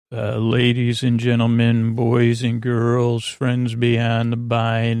Ladies and gentlemen, boys and girls, friends beyond the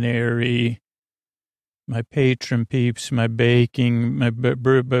binary, my patron peeps, my baking, my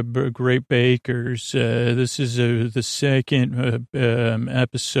great bakers. This is the second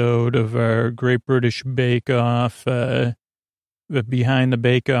episode of our Great British Bake Off, behind the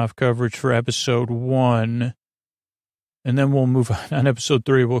Bake Off coverage for episode 1. And then we'll move on episode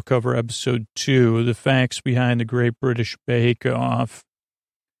 3. We'll cover episode 2, the facts behind the Great British Bake Off.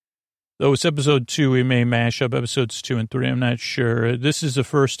 Though it's episode 2, we may mash up episodes 2 and 3. I'm not sure. This is the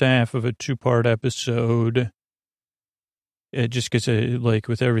first half of a 2-part episode. Just because, like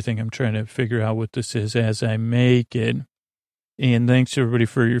with everything, I'm trying to figure out what this is as I make it. And thanks everybody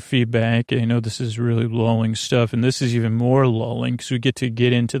for your feedback. I know this is really lulling stuff, and this is even more lulling because we get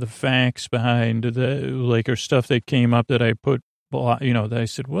into the facts behind our stuff that came up that I put, that I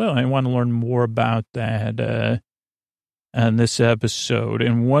said, well, I want to learn more about that. On this episode.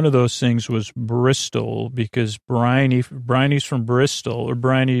 And one of those things was Bristol, because Bryony's from Bristol, or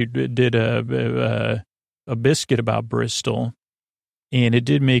Bryony did a biscuit about Bristol. And it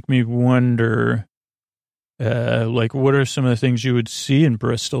did make me wonder, what are some of the things you would see in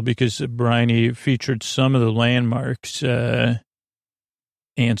Bristol? Because Bryony featured some of the landmarks. And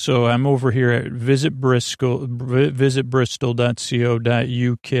so I'm over here at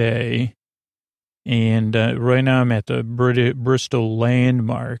visitbristol.co.uk. And right now I'm at the Bristol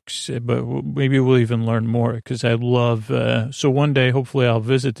landmarks, but maybe we'll even learn more because I love, so one day, hopefully I'll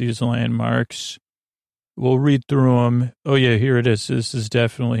visit these landmarks. We'll read through them. Oh yeah, here it is. This is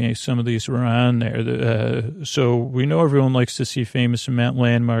definitely, some of these were on there. So we know everyone likes to see famous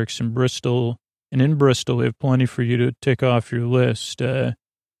landmarks in Bristol, and in Bristol we have plenty for you to tick off your list. From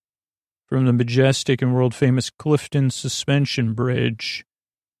the majestic and world famous Clifton Suspension Bridge,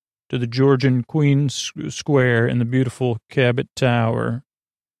 to the Georgian Queen's Square and the beautiful Cabot Tower.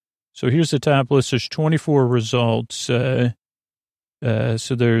 So here's the top list. There's 24 results. So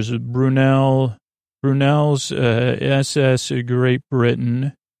there's Brunel's SS Great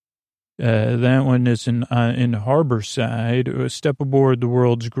Britain. That one is in Harborside. Step aboard the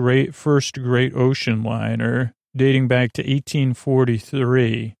world's first great ocean liner, dating back to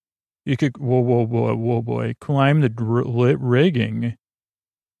 1843. You could, whoa, boy, climb the rigging.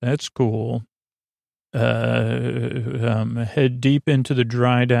 That's cool. Head deep into the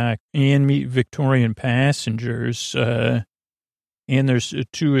dry dock and meet Victorian passengers. And there's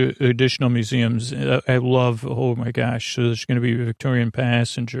 2 additional museums. I love, oh my gosh, so there's going to be Victorian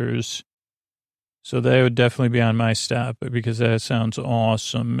passengers. So that would definitely be on my stop because that sounds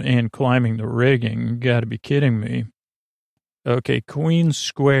awesome. And climbing the rigging, you got to be kidding me. Okay, Queen's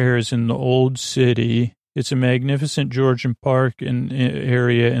Square is in the Old City. It's a magnificent Georgian park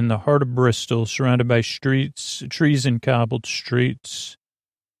area in the heart of Bristol, surrounded by trees and cobbled streets.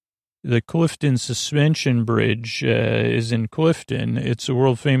 The Clifton Suspension Bridge is in Clifton. It's a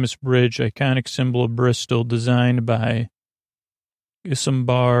world-famous bridge, iconic symbol of Bristol, designed by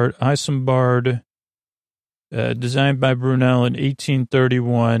Isambard, designed by Brunel in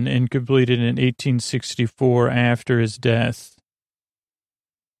 1831 and completed in 1864 after his death.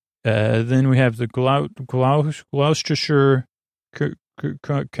 Then we have the Gloucestershire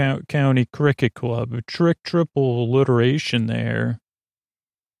County Cricket Club, a triple alliteration there.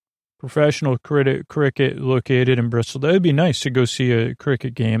 Professional cricket located in Bristol. That would be nice to go see a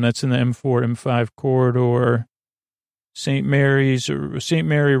cricket game. That's in the M4, M5 corridor. St. Mary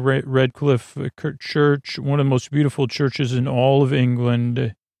Redcliffe Church, one of the most beautiful churches in all of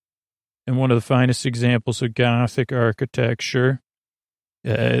England, and one of the finest examples of Gothic architecture.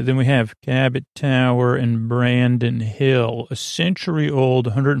 Then we have Cabot Tower and Brandon Hill, a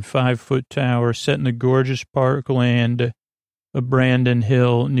century-old 105-foot tower set in the gorgeous parkland of Brandon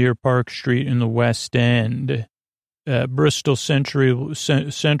Hill near Park Street in the West End. Bristol Central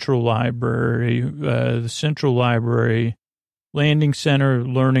Library, the Central Library, Learning Center,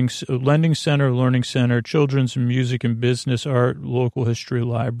 Learning Center, Children's and Music and Business Art, Local History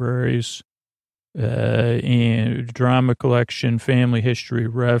Libraries. And drama collection, family history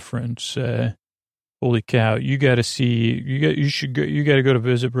reference. Holy cow. You got to go to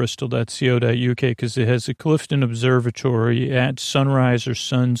visitbristol.co.uk because it has a Clifton Observatory at sunrise or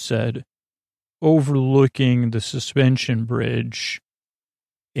sunset overlooking the suspension bridge.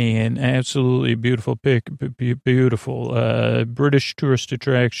 And absolutely beautiful beautiful, British tourist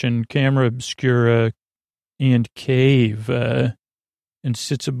attraction, Camera Obscura and cave, and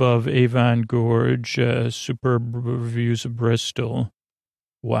sits above Avon Gorge, superb views of Bristol.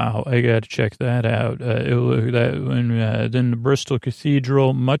 Wow, I got to check that out. Then the Bristol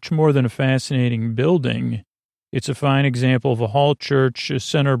Cathedral, much more than a fascinating building. It's a fine example of a hall church, a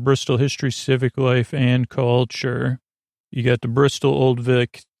center of Bristol history, civic life, and culture. You got the Bristol Old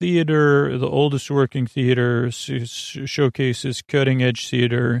Vic Theater, the oldest working theater, showcases cutting-edge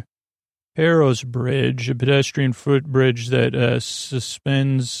theater. Harrows Bridge, a pedestrian footbridge that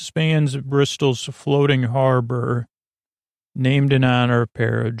spans Bristol's floating harbor, named in honor of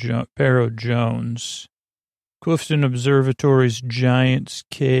Pero Jones. Clifton Observatory's Giant's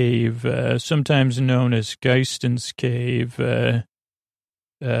Cave, sometimes known as Geiston's Cave, or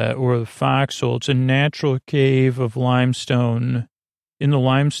the Foxhole. It's a natural cave of limestone in the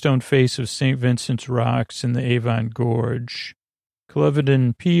limestone face of St. Vincent's Rocks in the Avon Gorge.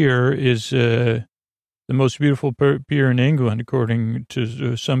 Clevedon Pier is the most beautiful pier in England, according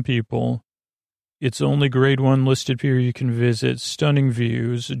to some people. It's the only Grade 1 listed pier you can visit. Stunning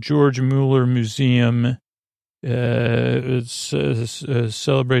views. George Mueller Museum. It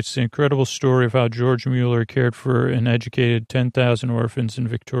celebrates the incredible story of how George Mueller cared for and educated 10,000 orphans in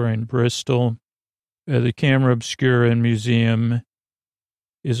Victorian Bristol. The Camera Obscura Museum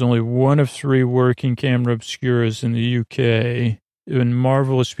is only one of 3 working camera obscuras in the UK. A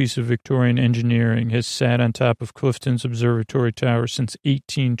marvelous piece of Victorian engineering, has sat on top of Clifton's Observatory Tower since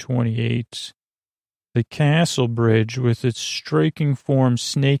 1828. The Castle Bridge, with its striking form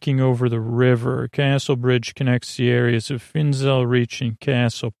snaking over the river. Castle Bridge connects the areas of Finzel Reach and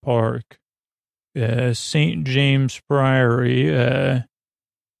Castle Park. St. James Priory,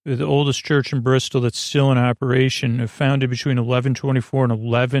 the oldest church in Bristol that's still in operation, founded between 1124 and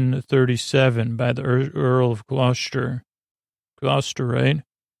 1137 by the Earl of Gloucester. Gloucester, right?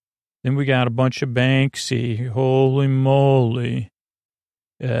 Then we got a bunch of Banksy. Holy moly.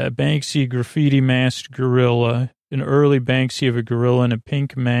 Banksy graffiti masked gorilla, an early Banksy of a gorilla in a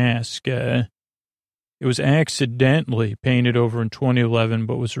pink mask. It was accidentally painted over in 2011,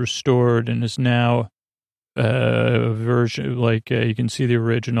 but was restored and is now a version, like you can see the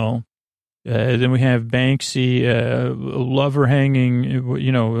original. Then we have Banksy, lover hanging,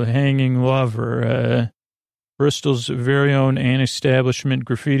 hanging lover. Bristol's very own anti-establishment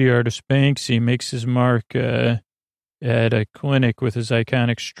graffiti artist Banksy makes his mark at a clinic with his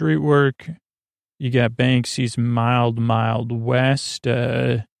iconic streetwork. You got Banksy's Mild West.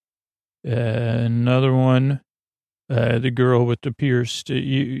 Another one, the girl with the pierced,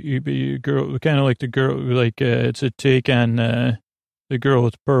 girl, kind of like the girl, like it's a take on the girl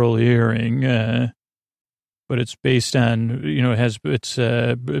with pearl earring, but it's based on, it's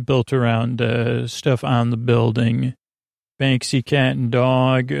built around stuff on the building. Banksy Cat and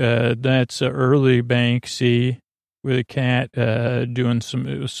Dog, that's early Banksy, with a cat doing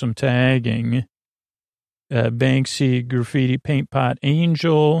some tagging. Banksy Graffiti Paint Pot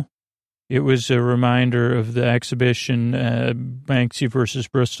Angel. It was a reminder of the exhibition Banksy versus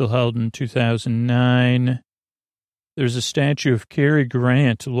Bristol held in 2009. There's a statue of Cary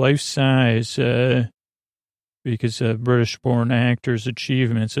Grant, life-size, because of British-born actor's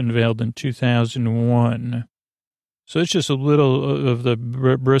achievements, unveiled in 2001. So it's just a little of the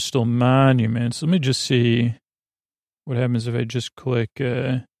Bristol monuments. Let me just see what happens if I just click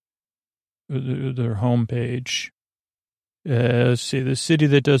their homepage. Let's see, the city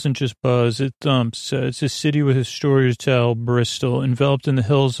that doesn't just buzz, it thumps. It's a city with a story to tell, Bristol, enveloped in the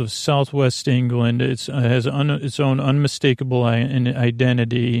hills of southwest England. It has its own unmistakable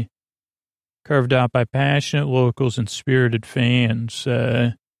identity, carved out by passionate locals and spirited fans.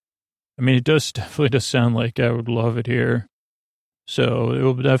 It definitely does sound like I would love it here. So it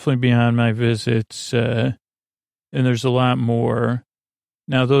will definitely be on my visits. And there's a lot more.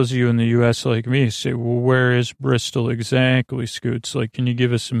 Now, those of you in the U.S. like me say, well, where is Bristol exactly, Scoots? Like, can you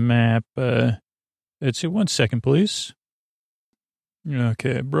give us a map? Let's see, 1 second, please.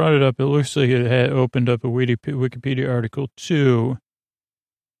 Okay, I brought it up. It looks like it had opened up a Wikipedia article, too.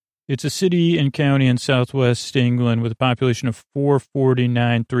 It's a city and county in southwest England with a population of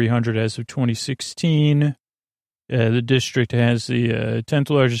 449,300 as of 2016. The district has the 10th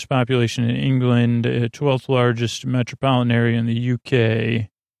largest population in England, 12th largest metropolitan area in the UK.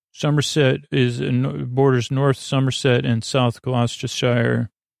 Somerset borders North Somerset and South Gloucestershire.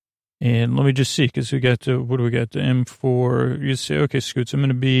 And let me just see, because we got what do we got? The M4. You say, okay, Scoots, I'm going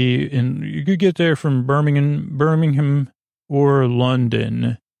to be in, you could get there from Birmingham or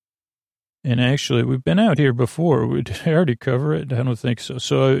London. And actually, we've been out here before. Did I already cover it? I don't think so.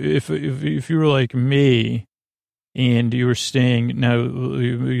 So if you were like me, and you were staying, now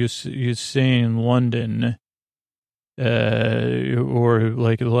you're staying in London, or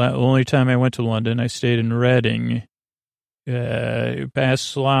like the only time I went to London, I stayed in Reading, past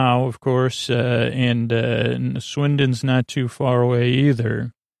Slough, of course, and Swindon's not too far away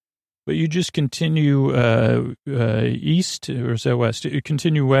either. But you just continue east, or is that west? You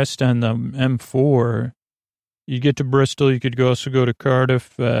continue west on the M4. You get to Bristol. You could also go to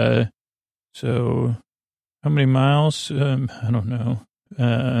Cardiff. So how many miles? I don't know.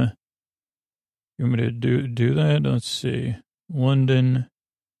 You want me to do that? Let's see. London's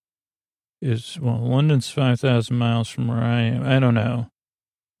 5,000 miles from where I am. I don't know.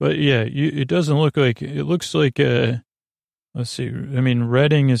 But yeah, it doesn't look like, it looks like, let's see. I mean,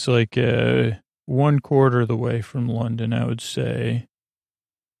 Reading is like 1/4 of the way from London, I would say.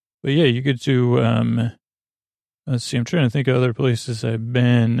 But yeah, you could do, let's see, I'm trying to think of other places I've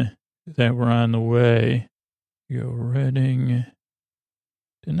been that were on the way. You go Reading.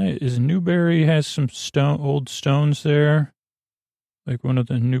 Is Newbury has some old stones there? Like one of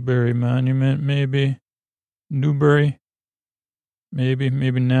the Newbury Monument, maybe? Newbury? Maybe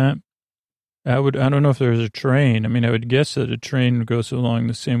not. I don't know if there's a train. I mean, I would guess that a train goes along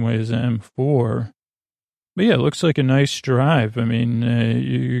the same way as the M4. But yeah, it looks like a nice drive. I mean,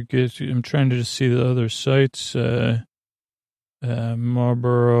 I'm trying to just see the other sites.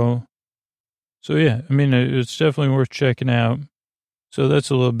 Marlborough. So yeah, I mean, it's definitely worth checking out. So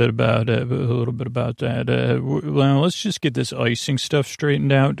that's a little bit about that. Well, let's just get this icing stuff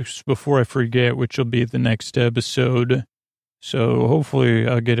straightened out before I forget, which will be the next episode. So hopefully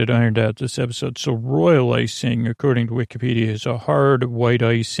I'll get it ironed out this episode. So royal icing, according to Wikipedia, is a hard white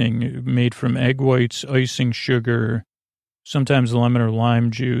icing made from egg whites, icing sugar, sometimes lemon or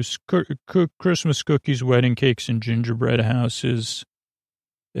lime juice, Christmas cookies, wedding cakes, and gingerbread houses,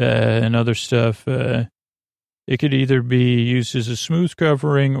 and other stuff. It could either be used as a smooth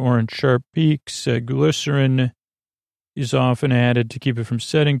covering or in sharp peaks. Glycerin is often added to keep it from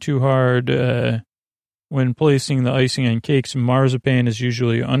setting too hard. When placing the icing on cakes, marzipan is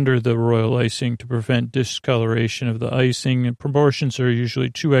usually under the royal icing to prevent discoloration of the icing. Proportions are usually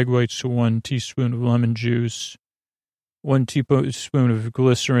 2 egg whites to 1 teaspoon of lemon juice, 1 teaspoon of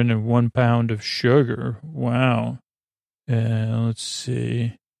glycerin, and 1 pound of sugar. Wow. Let's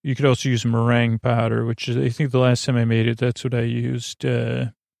see. You could also use meringue powder, which is, I think the last time I made it, that's what I used.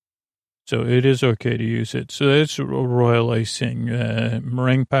 So it is okay to use it. So that's royal icing.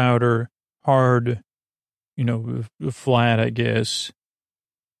 Meringue powder, hard, flat, I guess.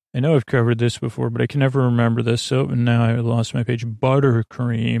 I know I've covered this before, but I can never remember this. So now I lost my page.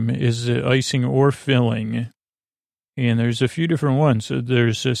 Buttercream is icing or filling. And there's a few different ones.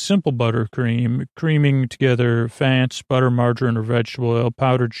 There's a simple buttercream, creaming together fats, butter, margarine, or vegetable oil,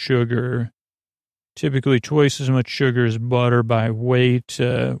 powdered sugar, typically twice as much sugar as butter by weight.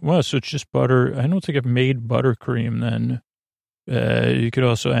 So it's just butter. I don't think I've made buttercream then. You could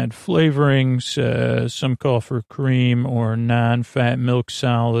also add flavorings. Some call for cream or non-fat milk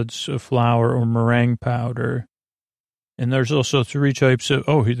solids, flour, or meringue powder. And there's also 3 types of,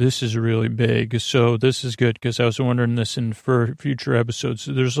 this is really big. So this is good because I was wondering this for future episodes.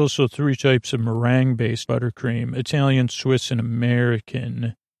 There's also 3 types of meringue-based buttercream: Italian, Swiss, and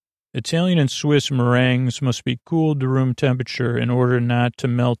American. Italian and Swiss meringues must be cooled to room temperature in order not to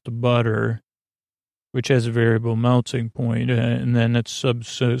melt the butter, which has a variable melting point, and then it's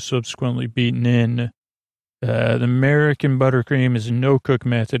subsequently beaten in. The American buttercream is a no-cook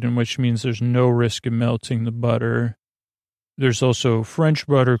method, in which means there's no risk of melting the butter. There's also French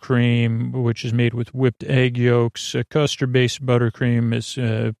buttercream, which is made with whipped egg yolks. Custard-based buttercream is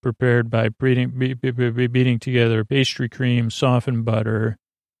prepared by beating together pastry cream, softened butter,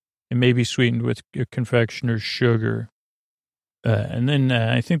 and may be sweetened with confectioner's sugar. And then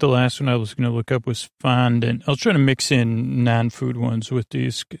I think the last one I was going to look up was fondant. I'll try to mix in non-food ones with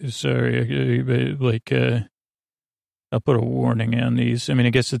these. Sorry, I'll put a warning on these. I mean,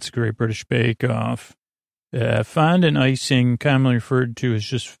 I guess it's a Great British Bake Off. Fondant icing, commonly referred to as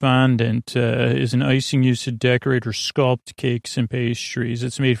just fondant, is an icing used to decorate or sculpt cakes and pastries.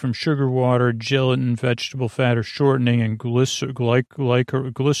 It's made from sugar, water, gelatin, vegetable fat or shortening, and glycerol.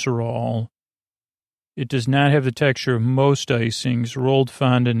 It does not have the texture of most icings. Rolled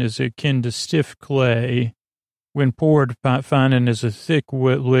fondant is akin to stiff clay. When poured, fondant is a thick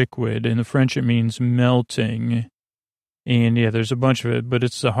liquid. In the French, it means melting. And yeah, there's a bunch of it, but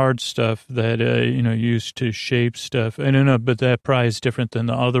it's the hard stuff that, used to shape stuff. I don't know, but that probably is different than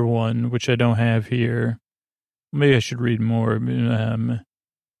the other one, which I don't have here. Maybe I should read more.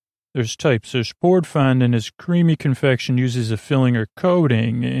 There's types. There's poured fondant is creamy confection uses a filling or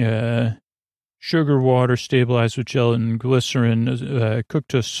coating. Sugar, water, stabilized with gelatin, glycerin, cooked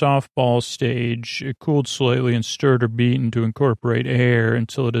to a soft ball stage, cooled slightly and stirred or beaten to incorporate air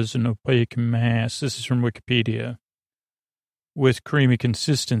until it is an opaque mass. This is from Wikipedia. With creamy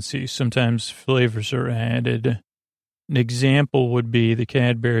consistency, sometimes flavors are added. An example would be the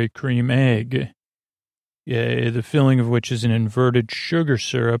Cadbury cream egg, the filling of which is an inverted sugar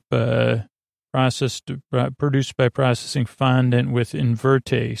syrup produced by processing fondant with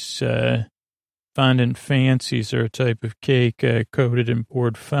invertase. Fondant fancies are a type of cake coated in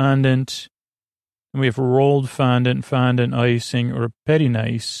poured fondant. And we have rolled fondant, fondant icing, or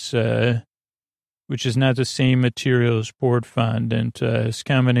pétinaise, which is not the same material as poured fondant. It's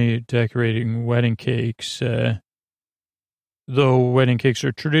commonly decorating wedding cakes, though wedding cakes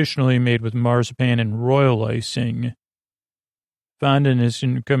are traditionally made with marzipan and royal icing. Fondant is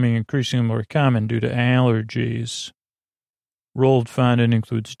becoming increasingly more common due to allergies. Rolled fondant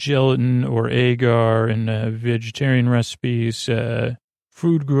includes gelatin or agar in vegetarian recipes,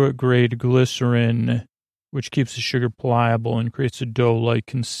 food-grade glycerin, which keeps the sugar pliable and creates a dough-like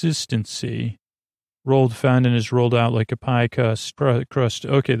consistency. Rolled fondant is rolled out like a pie crust.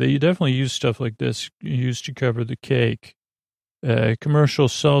 Okay, you definitely use stuff like this used to cover the cake. Commercial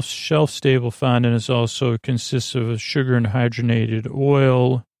shelf-stable fondant also consists of sugar and hydrogenated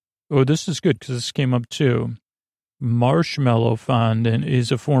oil. Oh, this is good because this came up too. Marshmallow fondant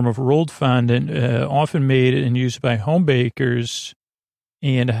is a form of rolled fondant, often made and used by home bakers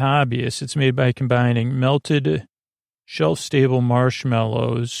and hobbyists. It's made by combining melted, shelf-stable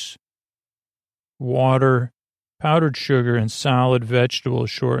marshmallows, water, powdered sugar, and solid vegetable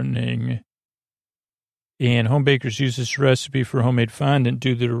shortening. And home bakers use this recipe for homemade fondant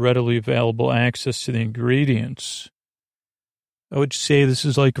due to the readily available access to the ingredients. I would say this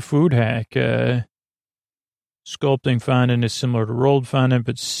is like a food hack. Sculpting fondant is similar to rolled fondant,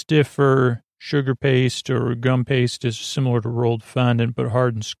 but stiffer. Sugar paste or gum paste is similar to rolled fondant, but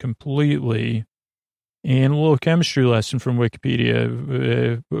hardens completely. And a little chemistry lesson from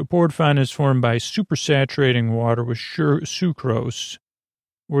Wikipedia. Poured fondant is formed by supersaturating water with sucrose.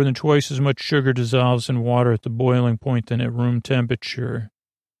 More than twice as much sugar dissolves in water at the boiling point than at room temperature.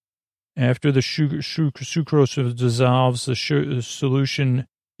 After the sucrose dissolves, the solution,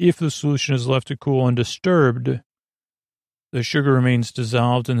 if the solution is left to cool undisturbed, the sugar remains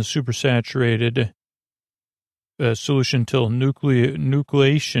dissolved in the supersaturated solution until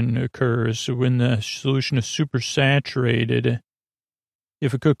nucleation occurs. When the solution is supersaturated,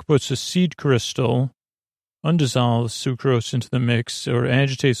 if a cook puts a seed crystal, undissolved sucrose into the mix, or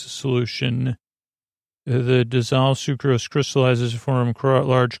agitates the solution, the dissolved sucrose crystallizes to form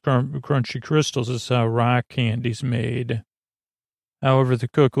large crunchy crystals. This is how rock candy is made. However, the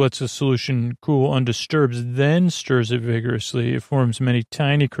cook lets the solution cool undisturbed, then stirs it vigorously. It forms many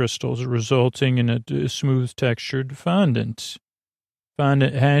tiny crystals, resulting in a smooth textured fondant.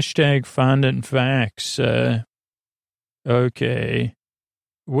 Hashtag fondant facts. Okay.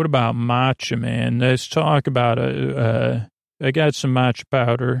 What about matcha, man? Let's talk about I got some matcha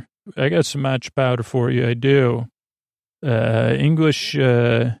powder. I got some matcha powder for you. I do. English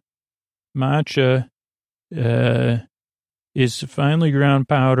matcha is finely ground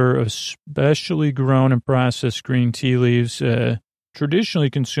powder of specially grown and processed green tea leaves, traditionally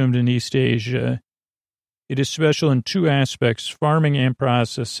consumed in East Asia. It is special in two aspects, farming and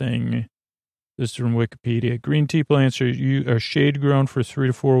processing. This is from Wikipedia. Green tea plants are shade grown for 3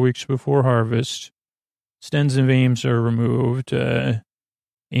 to 4 weeks before harvest. Stems and veins are removed,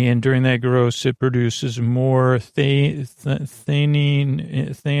 and during that growth, it produces more theanine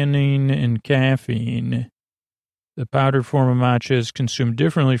and caffeine. The powdered form of matcha is consumed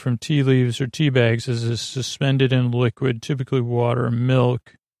differently from tea leaves or tea bags, as is suspended in liquid, typically water or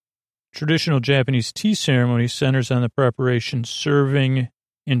milk. Traditional Japanese tea ceremony centers on the preparation, serving,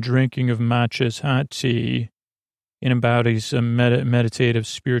 and drinking of matcha as hot tea, and embodies a meditative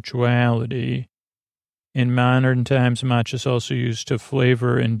spirituality. In modern times, matcha is also used to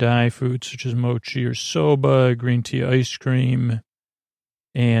flavor and dye foods such as mochi or soba, green tea ice cream,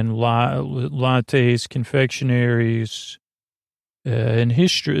 and lattes, confectionaries. In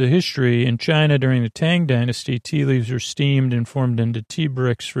history, in China during the Tang Dynasty, tea leaves were steamed and formed into tea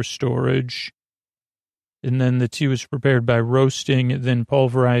bricks for storage. And then the tea was prepared by roasting, then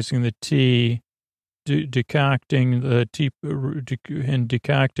pulverizing the tea, decocting the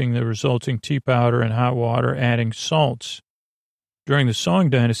resulting tea powder in hot water, adding salts. During the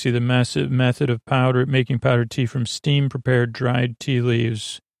Song Dynasty, the method of making powdered tea from steam-prepared dried tea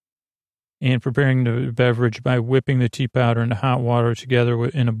leaves and preparing the beverage by whipping the tea powder into hot water together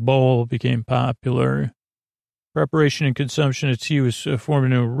in a bowl became popular. Preparation and consumption of tea was formed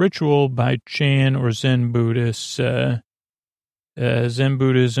into a ritual by Chan or Zen Buddhists. Zen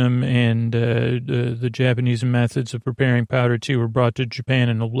Buddhism and the Japanese methods of preparing powdered tea were brought to Japan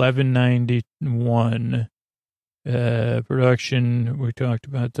in 1191. Production, we talked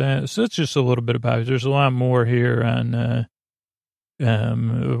about that. So that's just a little bit about it. There's a lot more here on,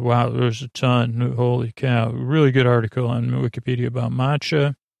 wow, there's a ton. Holy cow. Really good article on Wikipedia about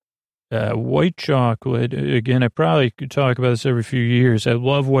matcha. White chocolate, again, I probably could talk about this every few years. I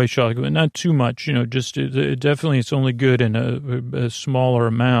love white chocolate, not too much, just definitely it's only good in a smaller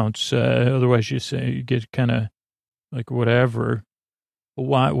amounts. Otherwise, you get kind of like whatever.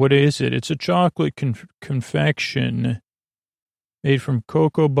 What is it? It's a chocolate confection made from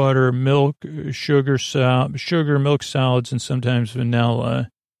cocoa butter, milk, sugar, milk solids, and sometimes vanilla.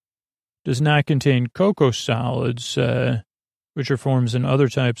 Does not contain cocoa solids, which are forms in other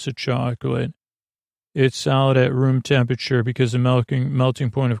types of chocolate. It's solid at room temperature because the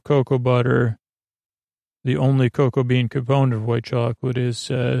melting point of cocoa butter, the only cocoa bean component of white chocolate, is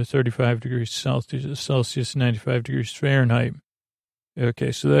 35 degrees Celsius, 95 degrees Fahrenheit.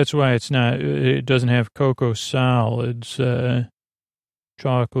 Okay, so that's why it doesn't have cocoa solids,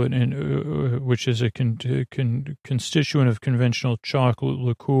 chocolate, which is a constituent of conventional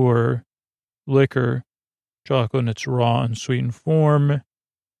chocolate liquor. Chocolate in its raw and sweetened form.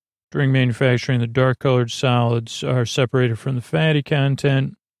 During manufacturing, the dark-colored solids are separated from the fatty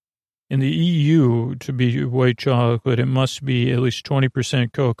content. In the EU, to be white chocolate, it must be at least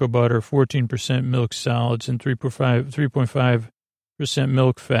 20% cocoa butter, 14% milk solids, and 3.5%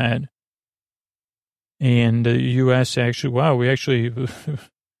 milk fat. And the U.S. actually, wow, we actually,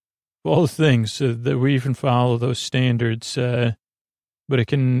 all the things that we even follow those standards, but it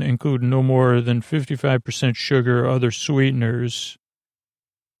can include no more than 55% sugar or other sweeteners.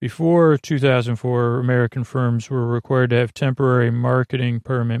 Before 2004, American firms were required to have temporary marketing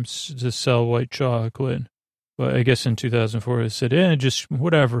permits to sell white chocolate. But I guess in 2004, they said, just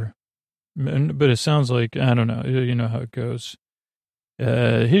whatever. But it sounds like, I don't know, you know how it goes.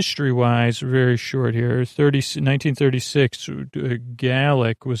 History-wise, very short here, 1936,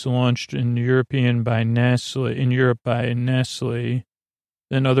 Gallic was launched in Europe by Nestle.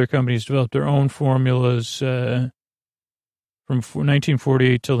 Then other companies developed their own formulas from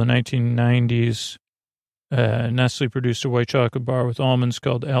 1948 till the 1990s. Nestle produced a white chocolate bar with almonds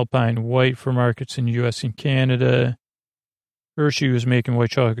called Alpine White for markets in the U.S. and Canada. Hershey was making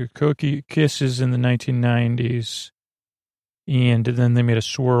white chocolate cookie kisses in the 1990s. And then they made a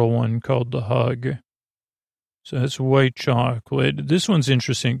swirl one called the Hug. So that's white chocolate. This one's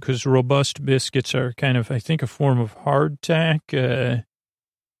interesting because robust biscuits are kind of, I think, a form of hardtack.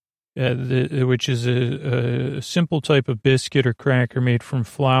 Which is a simple type of biscuit or cracker made from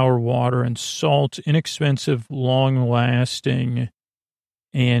flour, water, and salt, inexpensive, long-lasting,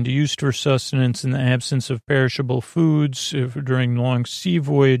 and used for sustenance in the absence of perishable foods during long sea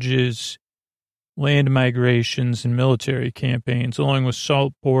voyages, land migrations, and military campaigns. Along with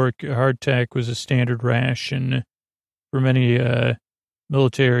salt pork, hardtack was a standard ration for many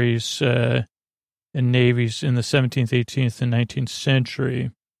militaries and navies in the 17th, 18th, and 19th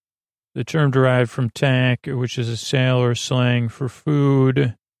century. The term derived from tack, which is a sailor slang for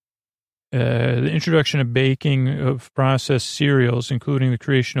food. The introduction of baking of processed cereals, including the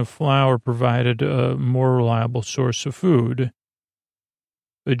creation of flour, provided a more reliable source of food.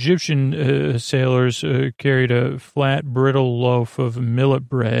 Egyptian sailors carried a flat, brittle loaf of millet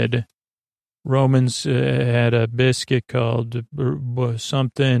bread. Romans had a biscuit called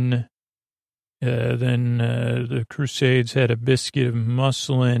something. Then the Crusades had a biscuit of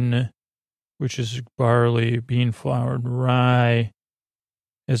muslin, which is barley, bean flour, and rye.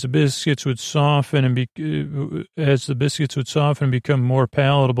 As the biscuits would soften and become more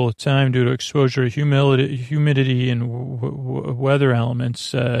palatable with time due to exposure to humidity and weather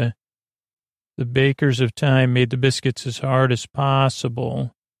elements, the bakers of time made the biscuits as hard as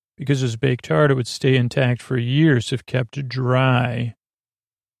possible. Because it was baked hard, it would stay intact for years if kept dry.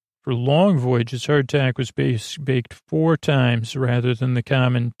 For long voyages, hardtack was baked 4 times rather than the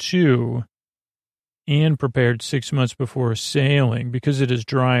common 2. And prepared 6 months before sailing. Because it is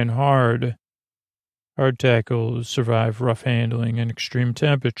dry and hard, hardtack will survive rough handling and extreme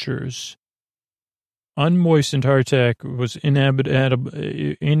temperatures. Unmoistened hardtack was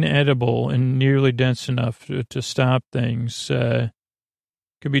inedible and nearly dense enough to stop things. Could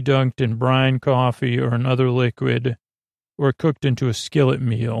be dunked in brine, coffee, or another liquid, or cooked into a skillet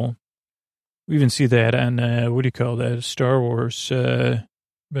meal. We even see that on, Star Wars,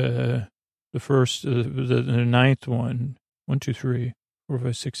 the first, the ninth one, 1, 2, 3, 4,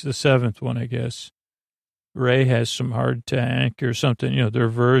 5, 6, the 7th one, I guess. Ray has some hardtack or something, their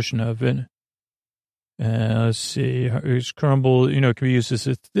version of it. Let's see, it's crumble, it can be used as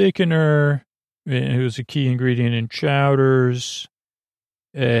a thickener. It was a key ingredient in chowders.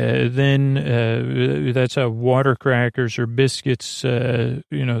 Then that's how water crackers or biscuits,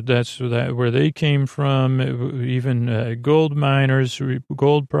 that's where they came from. Even gold miners,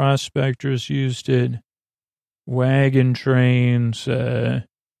 gold prospectors used it. Wagon trains. Yeah,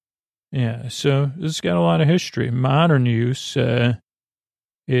 so it's got a lot of history. Modern use, you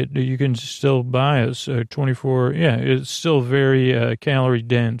can still buy us 24. Yeah, it's still very calorie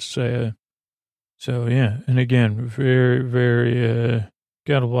dense. So yeah, and again, very, very.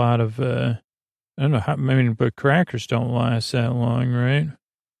 Got a lot of, I don't know how, but crackers don't last that long, right?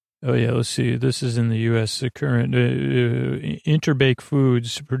 Oh, yeah, let's see. This is in the U.S. The current Interbake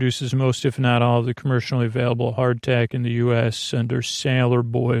Foods produces most, if not all, of the commercially available hardtack in the U.S. under Sailor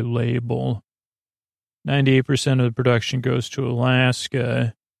Boy label. 98% of the production goes to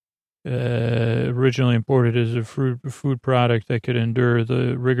Alaska. Originally imported as a food product that could endure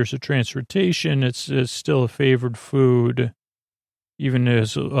the rigors of transportation, it's still a favored food, even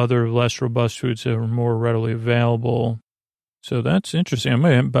as other less robust foods that are more readily available. So that's interesting. I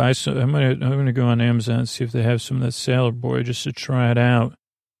might buy some. I'm going to go on Amazon and see if they have some of that Sailor Boy just to try it out.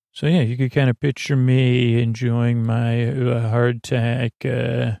 So yeah, you could kind of picture me enjoying my hardtack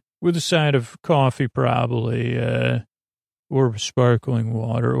with a side of coffee, probably, or sparkling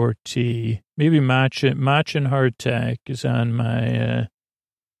water or tea. Maybe matcha and hardtack is on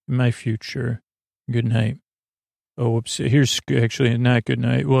my future. Good night. Oh, whoops. Here's actually not good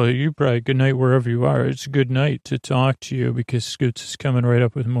night. Well, you probably good night wherever you are. It's a good night to talk to you because Scoots is coming right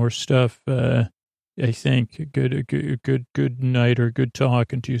up with more stuff. I think good night or good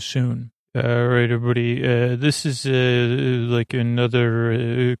talking to you soon. All right, everybody. This is like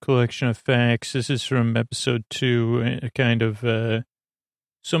another collection of facts. This is from episode 2, kind of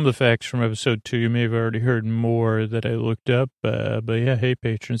some of the facts from episode 2. You may have already heard more that I looked up. But yeah, hey,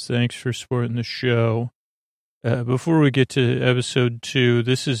 patrons, thanks for supporting the show. Before we get to episode 2,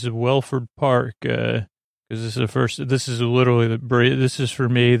 this is Welford Park, because this is literally this is for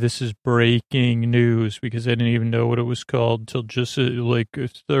me, this is breaking news, because I didn't even know what it was called till just like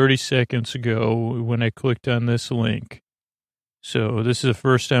 30 seconds ago when I clicked on this link. So this is the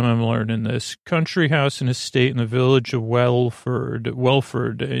first time I'm learning this. Country house and estate in the village of Welford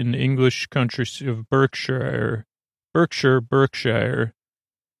in English country of Berkshire.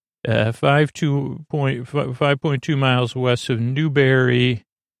 5.2 miles west of Newbury,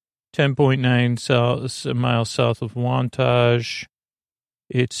 10.9 miles south of Wantage.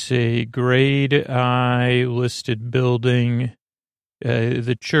 It's a grade I listed building.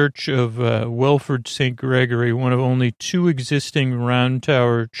 The Church of Welford St. Gregory, one of only 2 existing round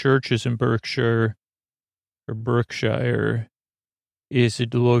tower churches in Berkshire, is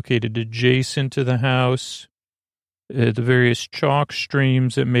located adjacent to the house. The various chalk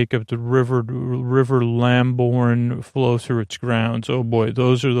streams that make up the River Lambourne flow through its grounds. Oh boy,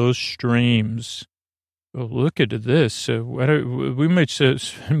 those are those streams. Oh, look at this. We might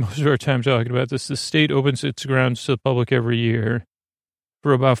spend most of our time talking about this. The state opens its grounds to the public every year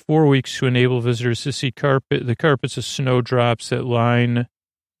for about 4 weeks to enable visitors to see the carpets of snowdrops that line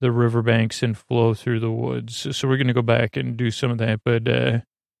the riverbanks and flow through the woods. So we're going to go back and do some of that, but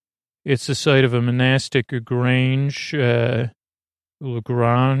it's the site of a monastic Lagrange that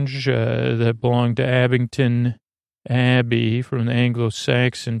belonged to Abington Abbey from the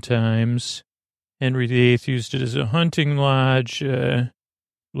Anglo-Saxon times. Henry VIII used it as a hunting lodge.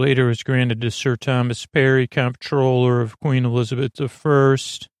 Later was granted to Sir Thomas Parry, comptroller of Queen Elizabeth I.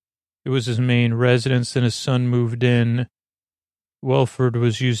 It was his main residence, then his son moved in. Welford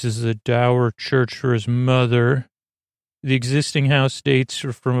was used as a dower church for his mother. The existing house dates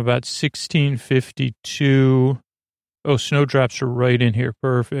from about 1652. Oh, snowdrops are right in here.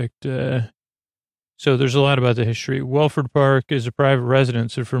 Perfect. So there's a lot about the history. Welford Park is a private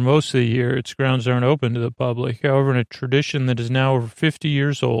residence, and for most of the year, its grounds aren't open to the public. However, in a tradition that is now over 50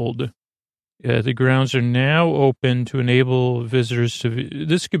 years old, the grounds are now open to enable visitors to.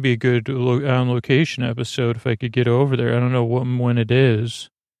 This could be a good on-location episode if I could get over there. I don't know when it is.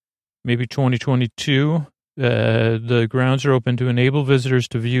 Maybe 2022. The grounds are open to enable visitors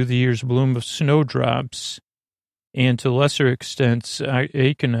to view the year's bloom of snowdrops and, to lesser extents,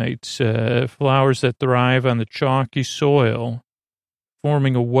 aconites, flowers that thrive on the chalky soil,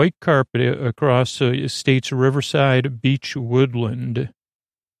 forming a white carpet across the state's riverside beach woodland.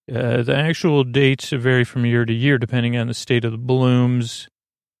 The actual dates vary from year to year, depending on the state of the blooms.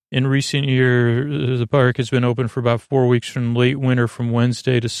 In recent years, the park has been open for about 4 weeks from late winter, from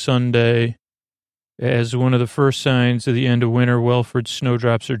Wednesday to Sunday. As one of the first signs of the end of winter, Welford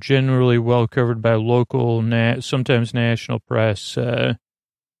snowdrops are generally well covered by local, sometimes national press.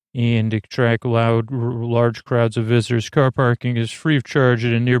 and attract large crowds of visitors. Car parking is free of charge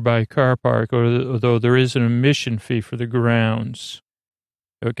at a nearby car park, although there is an admission fee for the grounds.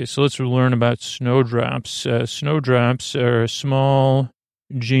 Okay, so let's learn about snowdrops. Snowdrops are a small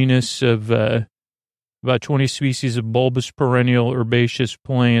genus of about 20 species of bulbous perennial herbaceous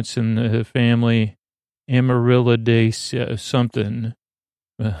plants in the family Amaryllidae something.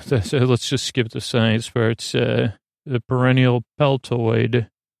 Let's just skip the science parts. The perennial peltoid,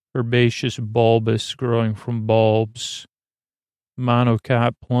 herbaceous bulbous, growing from bulbs,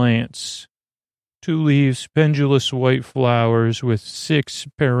 monocot plants. 2 leaves, pendulous white flowers with 6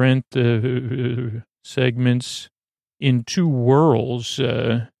 parent segments in 2 whorls.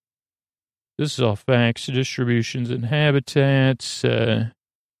 This is all facts, distributions and habitats,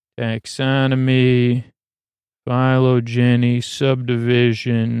 taxonomy, phylogeny,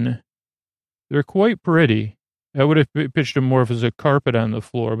 subdivision. They're quite pretty. I would have pitched them more if it was a carpet on the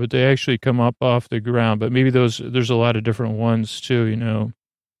floor, but they actually come up off the ground. But maybe there's a lot of different ones too, you know.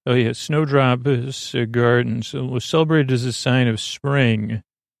 Oh yeah, snowdrop gardens was celebrated as a sign of spring.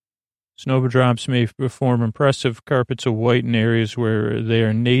 Snowdrops may form impressive carpets of white in areas where they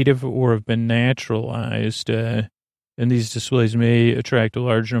are native or have been naturalized, and these displays may attract a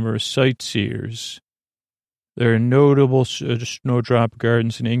large number of sightseers. There are notable snowdrop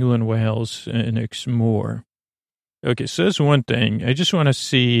gardens in England, Wales, and more. Okay, so that's one thing. I just want to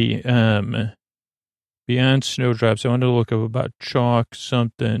see, beyond snowdrops, I want to look up about chalk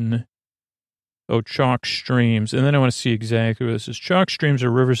something. Oh, chalk streams. And then I want to see exactly what this is. Chalk streams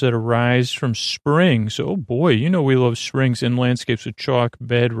are rivers that arise from springs. Oh, boy, you know we love springs in landscapes with chalk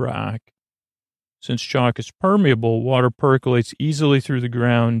bedrock. Since chalk is permeable, water percolates easily through the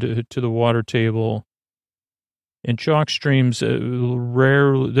ground to the water table. And chalk streams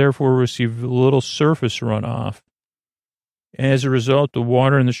therefore receive little surface runoff. As a result, the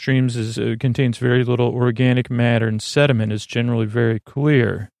water in the streams contains very little organic matter, and sediment is generally very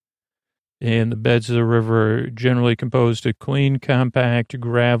clear. And the beds of the river are generally composed of clean, compact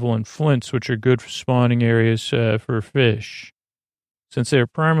gravel and flints, which are good for spawning areas for fish. Since they are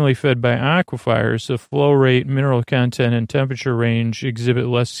primarily fed by aquifers, the flow rate, mineral content, and temperature range exhibit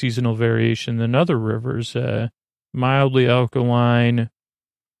less seasonal variation than other rivers. Mildly alkaline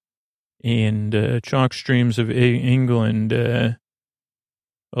and chalk streams of England,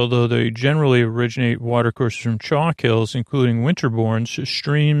 although they generally originate watercourses from chalk hills, including winterbournes,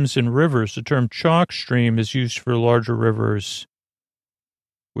 streams, and rivers. The term chalk stream is used for larger rivers,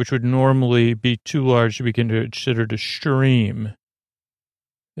 which would normally be too large to be considered a stream.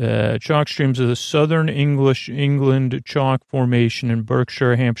 Chalk streams of the southern England chalk formation in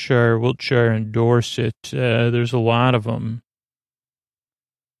Berkshire, Hampshire, Wiltshire, and Dorset. There's a lot of them.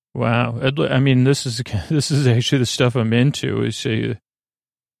 Wow. I mean, this is actually the stuff I'm into.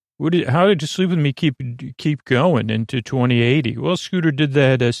 How did You Sleep With Me keep going into 2080? Well, Scooter did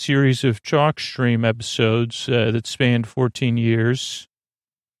that series of chalk stream episodes that spanned 14 years,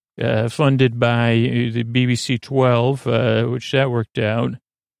 funded by the BBC 12, which that worked out.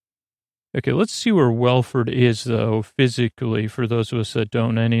 Okay, let's see where Welford is, though, physically, for those of us that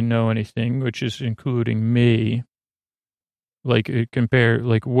don't know anything, which is including me. Like, compare,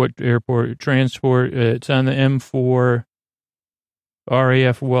 like, what airport transport, it's on the M4.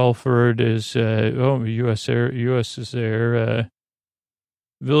 RAF Welford is, U.S. is there.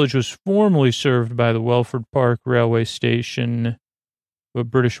 Village was formerly served by the Welford Park Railway Station,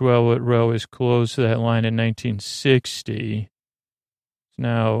 but British Railways closed that line in 1960.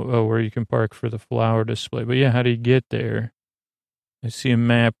 Now, where you can park for the flower display. But yeah, how do you get there? I see a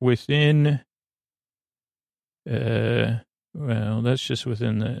map within, well, that's just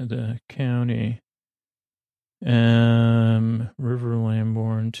within the county. River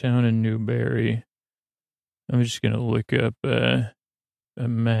Lambourne, town in Newbury. I'm just going to look up a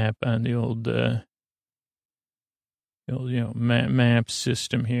map on the old map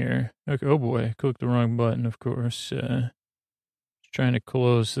system here. Okay, oh boy, I clicked the wrong button, of course. Trying to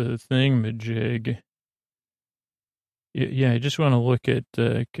close the thingamajig. Yeah, I just want to look at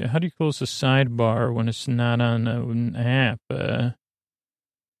how do you close the sidebar when it's not on an app? Well,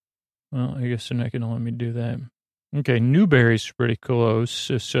 I guess they're not going to let me do that. Okay, Newbury's pretty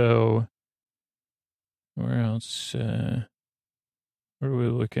close. So where else? What are we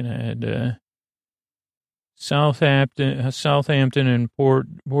looking at? Southampton and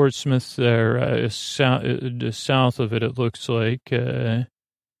Portsmouth are south of it looks like.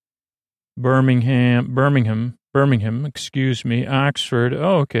 Birmingham, excuse me. Oxford,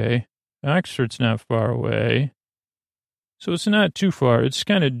 oh, okay. Oxford's not far away. So it's not too far. It's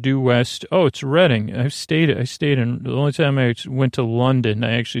kind of due west. Oh, it's Reading. I stayed in, the only time I went to London,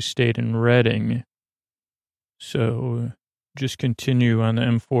 I actually stayed in Reading. So just continue on the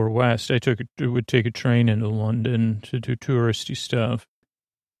M4 West. Would take a train into London to do touristy stuff.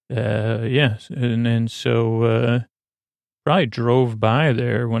 Yes. And then so, probably drove by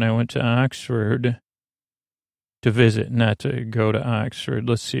there when I went to Oxford to visit, not to go to Oxford.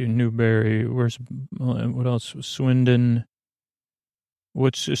 Let's see, Newbury. What else? Swindon.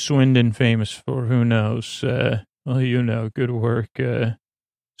 What's Swindon famous for? Who knows? Well, you know, good work.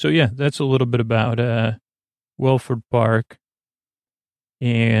 So yeah, that's a little bit about, Welford Park.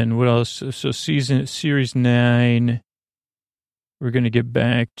 And what else? So series 9, we're going to get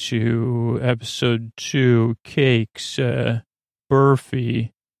back to episode 2, cakes,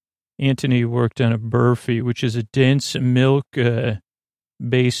 burfi. Anthony worked on a burfi, which is a dense milk,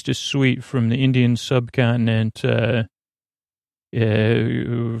 based sweet from the Indian subcontinent, from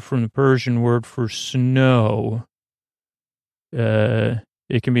the Persian word for snow.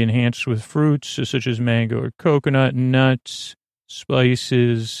 It can be enhanced with fruits such as mango or coconut, nuts,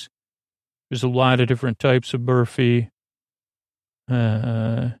 spices. There's a lot of different types of burfi.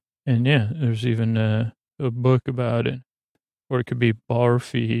 And yeah, there's even a book about it. Or it could be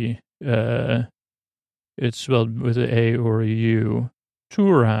barfi. It's spelled with an A or a U.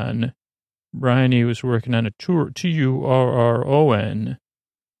 Turon. Bryony was working on a Turron,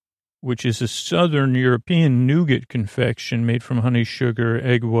 which is a Southern European nougat confection made from honey, sugar,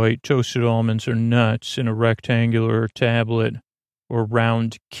 egg white, toasted almonds, or nuts in a rectangular tablet or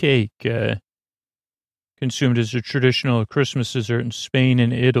round cake, consumed as a traditional Christmas dessert in Spain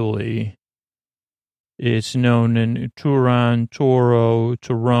and Italy. It's known in Turon, Toro,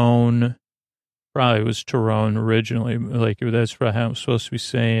 Tyrone. Probably was Tyrone originally. Like, that's probably how I'm supposed to be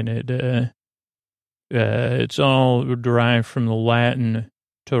saying it. It's all derived from the Latin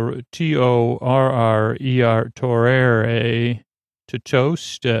torrer, torrere, to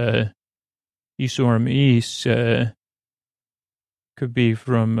toast. Isorum is could be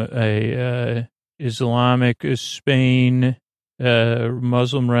from a Islamic Spain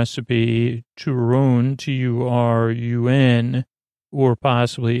Muslim recipe, turun, Turun, or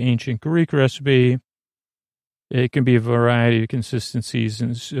possibly ancient Greek recipe. It can be a variety of consistencies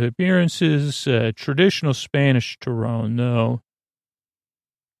and appearances. Traditional Spanish turun, though,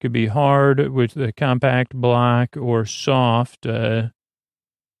 could be hard with a compact block or soft, where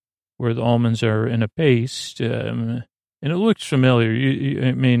the almonds are in a paste. And it looks familiar.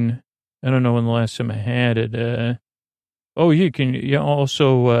 I mean, I don't know when the last time I had it.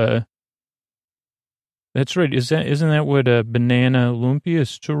 Also, that's right. Isn't that what banana lumpia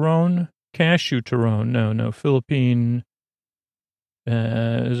is? Turon? Cashew turon. No. Philippine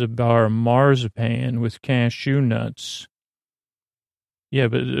is a bar of marzipan with cashew nuts. Yeah,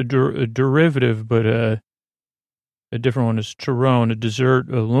 but a derivative, but a different one is turon, a dessert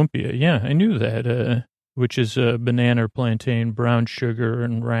lumpia. Yeah, I knew that, which is banana or plantain, brown sugar,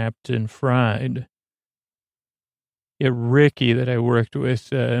 and wrapped and fried. Yeah, Ricky that I worked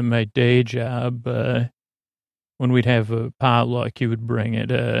with in my day job, when we'd have a potluck, he would bring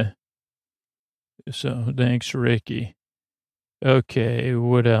it. So thanks, Ricky. Okay,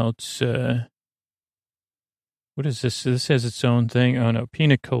 what else? What is this? This has its own thing. Oh, no,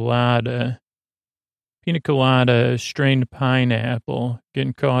 pina colada. Pina colada, strained pineapple,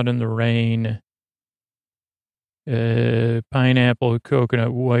 getting caught in the rain. Pineapple,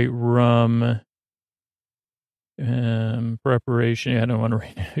 coconut, white rum. Preparation. I don't want to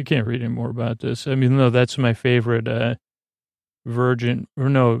read. I can't read any more about this. I mean, no, that's my favorite, pina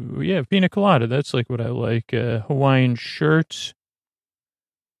colada. That's like what I like. Hawaiian shirts.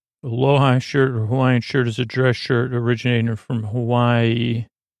 Aloha shirt or Hawaiian shirt is a dress shirt originating from Hawaii.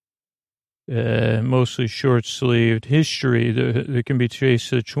 Mostly short-sleeved. History that can be traced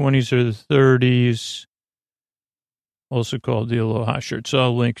to the 20s or the 30s. Also called the Aloha shirt. So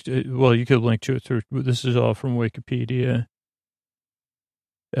I'll link you could link to it through, this is all from Wikipedia.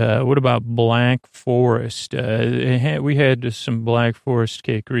 What about Black Forest? We had some Black Forest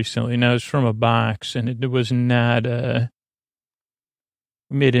cake recently. Now it's from a box, and it was not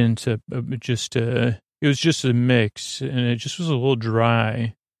made into it was just a mix, and it just was a little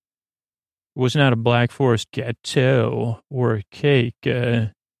dry. It was not a Black Forest gâteau or a cake,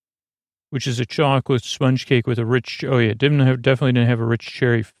 which is a chocolate sponge cake with a rich, definitely didn't have a rich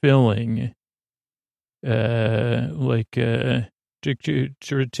cherry filling.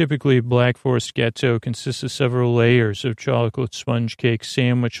 Typically, Black Forest gâteau consists of several layers of chocolate sponge cake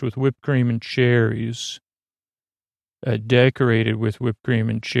sandwiched with whipped cream and cherries, decorated with whipped cream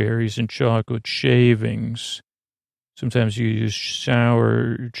and cherries and chocolate shavings. Sometimes you use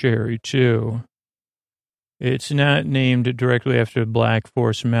sour cherry too. It's not named directly after the Black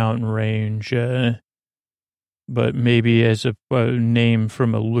Forest mountain range, but maybe as a name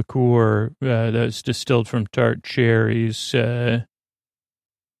from a liqueur that's distilled from tart cherries. So,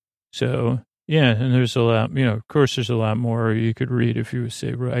 yeah, and there's a lot, of course, there's a lot more you could read if you would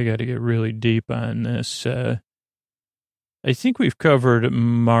say, I got to get really deep on this. I think we've covered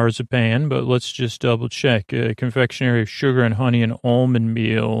marzipan, but let's just double check. Confectionery of sugar and honey and almond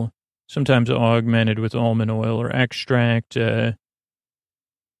meal, sometimes augmented with almond oil or extract,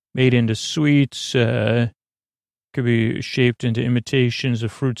 made into sweets, could be shaped into imitations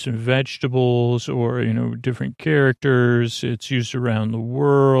of fruits and vegetables or, different characters. It's used around the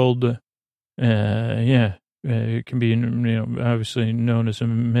world. It can be, obviously known as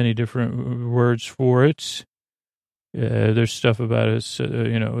many different words for it. There's stuff about it,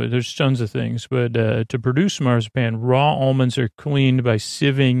 there's tons of things. But to produce marzipan, raw almonds are cleaned by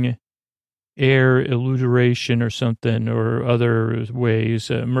sieving, air elucidation or something, or other ways,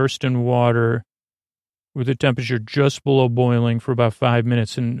 immersed in water with a temperature just below boiling for about 5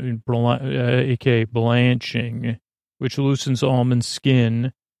 minutes, aka blanching, which loosens almond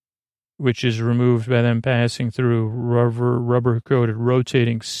skin, which is removed by them passing through rubber-coated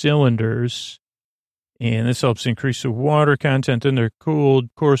rotating cylinders. And this helps increase the water content. Then they're cooled,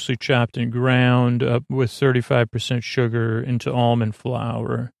 coarsely chopped and ground up with 35% sugar into almond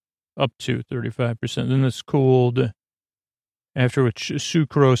flour, up to 35%. Then it's cooled, after which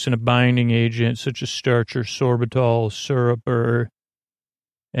sucrose and a binding agent such as starch or sorbitol syrup are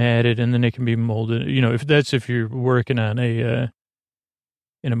added, and then it can be molded. If you're working on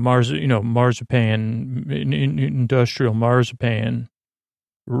marzipan, industrial marzipan.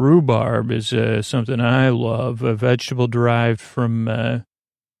 Rhubarb is something I love, a vegetable derived from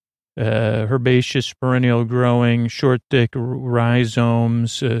herbaceous perennial growing, short, thick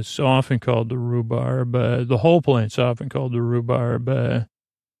rhizomes. It's often called the rhubarb. The whole plant's often called the rhubarb.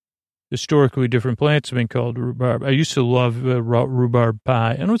 Historically, different plants have been called rhubarb. I used to love rhubarb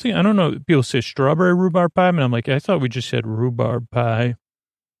pie. I don't know, people say strawberry rhubarb pie, but I'm like, I thought we just had rhubarb pie.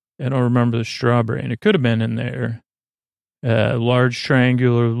 I don't remember the strawberry, and it could have been in there. Large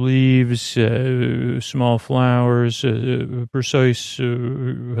triangular leaves, small flowers, precise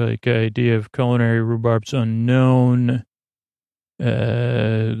idea of culinary rhubarb's unknown.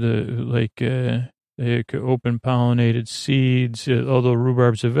 Open pollinated seeds. Although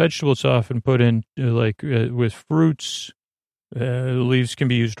rhubarb's a vegetable, it's often put in with fruits. Leaves can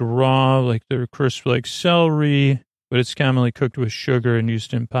be used raw, like they're crisp like celery, but it's commonly cooked with sugar and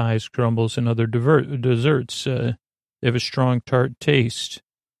used in pies, crumbles, and other desserts. They have a strong tart taste.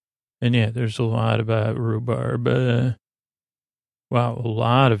 And yeah, there's a lot about rhubarb. A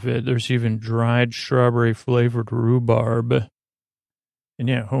lot of it. There's even dried strawberry flavored rhubarb. And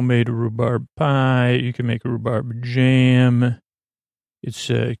yeah, homemade rhubarb pie. You can make rhubarb jam. It's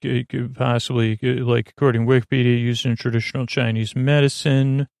it could possibly, according to Wikipedia, used in traditional Chinese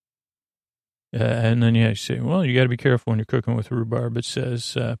medicine. And then, you say, well, you got to be careful when you're cooking with rhubarb. It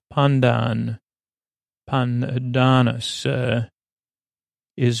says pandanus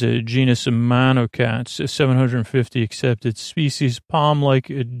is a genus of monocots, 750 accepted species, palm-like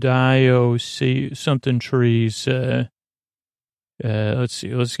something trees. Let's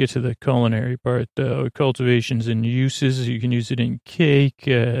see. Let's get to the culinary part, though. Cultivations and uses. You can use it in cake.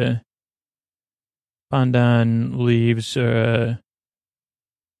 Pandan leaves.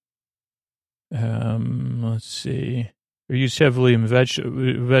 Let's see. They're used heavily in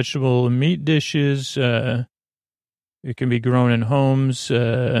vegetable and meat dishes. It can be grown in homes.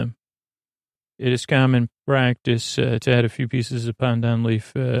 It is common practice to add a few pieces of pandan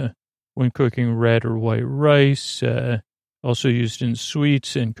leaf when cooking red or white rice. Also used in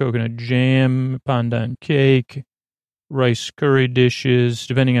sweets and coconut jam, pandan cake, rice curry dishes,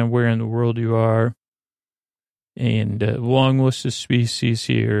 depending on where in the world you are. And a long list of species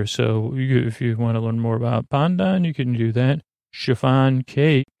here. So if you want to learn more about pandan, you can do that. Chiffon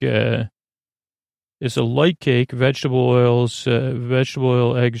cake is a light cake, vegetable oil,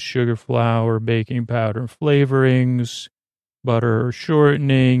 eggs, sugar, flour, baking powder, flavorings, butter or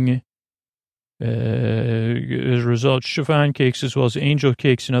shortening. As a result, chiffon cakes, as well as angel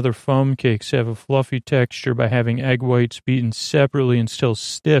cakes and other foam cakes, have a fluffy texture by having egg whites beaten separately and still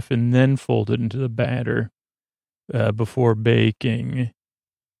stiff and then folded into the batter before baking.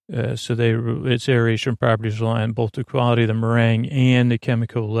 So its aeration properties rely on both the quality of the meringue and the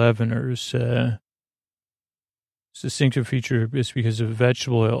chemical leaveners. Its distinctive feature is because of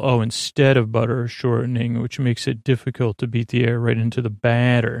vegetable oil, instead of butter or shortening, which makes it difficult to beat the air right into the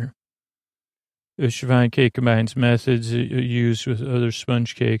batter. The chiffon cake combines methods used with other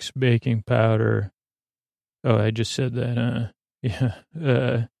sponge cakes, baking powder. Oh, I just said that.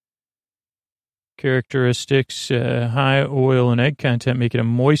 Yeah. Characteristics, high oil and egg content make it a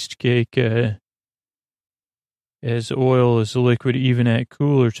moist cake, as oil is a liquid even at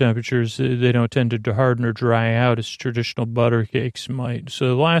cooler temperatures. They don't tend to harden or dry out as traditional butter cakes might, so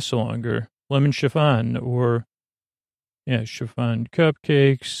they last longer. Lemon chiffon or, chiffon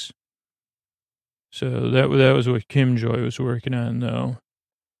cupcakes. So that was what Kim Joy was working on, though.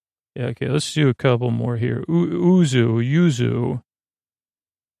 Yeah, okay, let's do a couple more here. Yuzu.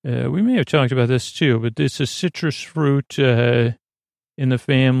 We may have talked about this too, but it's a citrus fruit in the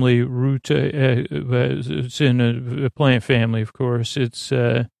family it's in a plant family, of course. It's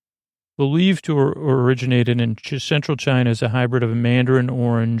believed to originate in central China as a hybrid of a mandarin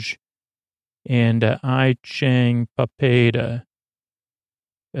orange and I Chang papeda.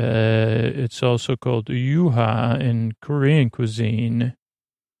 It's also called yuha in Korean cuisine.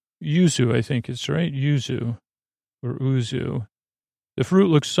 Yuzu, I think it's right. Yuzu or uzu. The fruit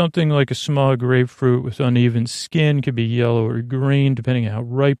looks something like a small grapefruit with uneven skin. Could be yellow or green, depending on how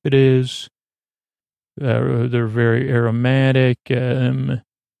ripe it is. They're very aromatic. They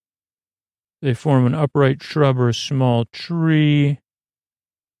form an upright shrub or a small tree.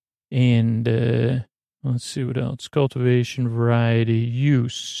 And let's see what else. Cultivation, variety,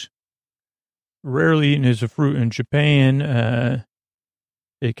 use. Rarely eaten as a fruit in Japan.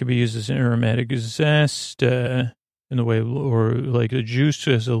 It could be used as an aromatic zest in the way, or like a juice,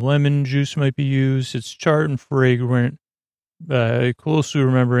 as a lemon juice might be used. It's tart and fragrant, closely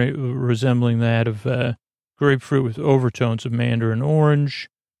resembling that of grapefruit with overtones of mandarin orange.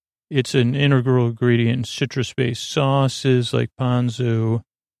 It's an integral ingredient in citrus-based sauces like ponzu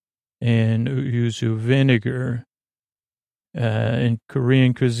and yuzu vinegar. In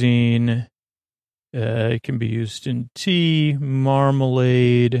Korean cuisine, it can be used in tea,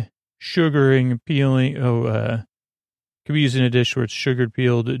 marmalade, sugaring, peeling. Can be used in a dish where it's sugared,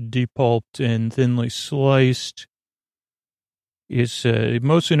 peeled, depulped, and thinly sliced. It's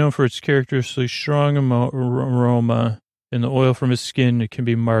mostly known for its characteristically strong aroma, and the oil from its skin. It can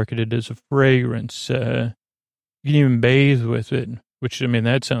be marketed as a fragrance. You can even bathe with it, which, I mean,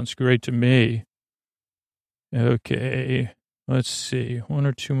 that sounds great to me. Okay, let's see. One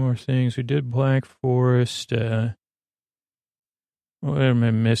or two more things. We did Black Forest. What am I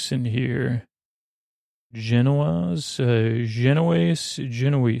missing here? Genoise. Genoise.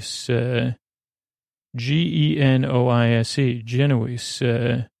 Genoise.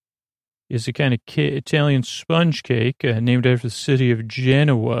 Genoise is a kind of Italian sponge cake named after the city of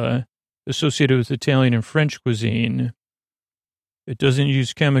Genoa, associated with Italian and French cuisine. It doesn't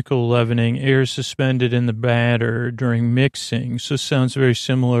use chemical leavening. Air is suspended in the batter during mixing, so it sounds very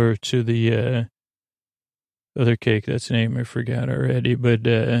similar to the other cake. That's the name I forgot already,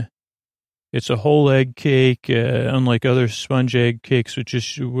 but it's a whole egg cake, unlike other sponge egg cakes,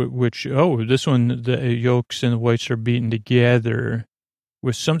 this one, the yolks and the whites are beaten together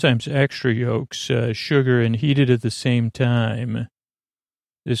with sometimes extra yolks, sugar, and heated at the same time.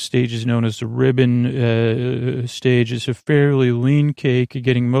 This stage is known as the ribbon stage. It's a fairly lean cake,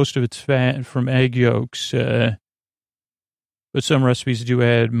 getting most of its fat from egg yolks, but some recipes do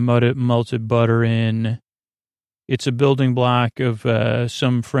add melted butter in. It's a building block of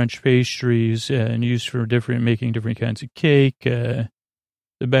some French pastries and used for making different kinds of cake. The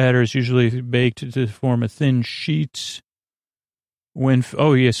batter is usually baked to form a thin sheet.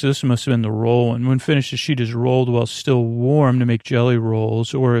 So this must have been the roll. And when finished, the sheet is rolled while still warm to make jelly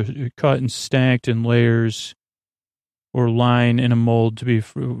rolls, or cut and stacked in layers, or line in a mold to be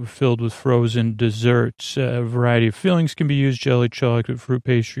filled with frozen desserts. A variety of fillings can be used: jelly, chocolate, fruit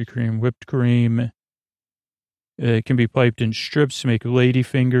pastry, cream, whipped cream. It can be piped in strips to make lady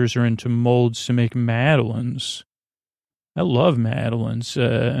fingers or into molds to make madeleines. I love madeleines.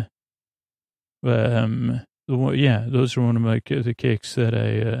 Those are one of the cakes that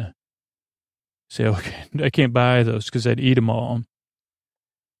I say, okay, I can't buy those because I'd eat them all.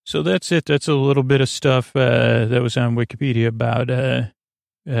 So that's it. That's a little bit of stuff that was on Wikipedia about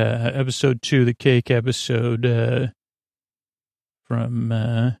episode 2, the cake episode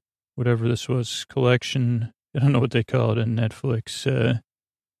from whatever this was, collection. I don't know what they call it in Netflix.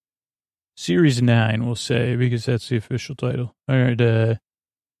 Series 9, we'll say, because that's the official title. All right, I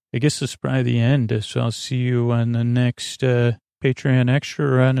guess that's probably the end. So I'll see you on the next Patreon Extra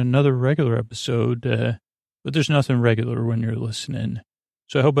or on another regular episode. But there's nothing regular when you're listening.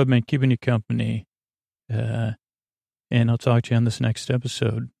 So I hope I've been keeping you company. And I'll talk to you on this next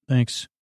episode. Thanks.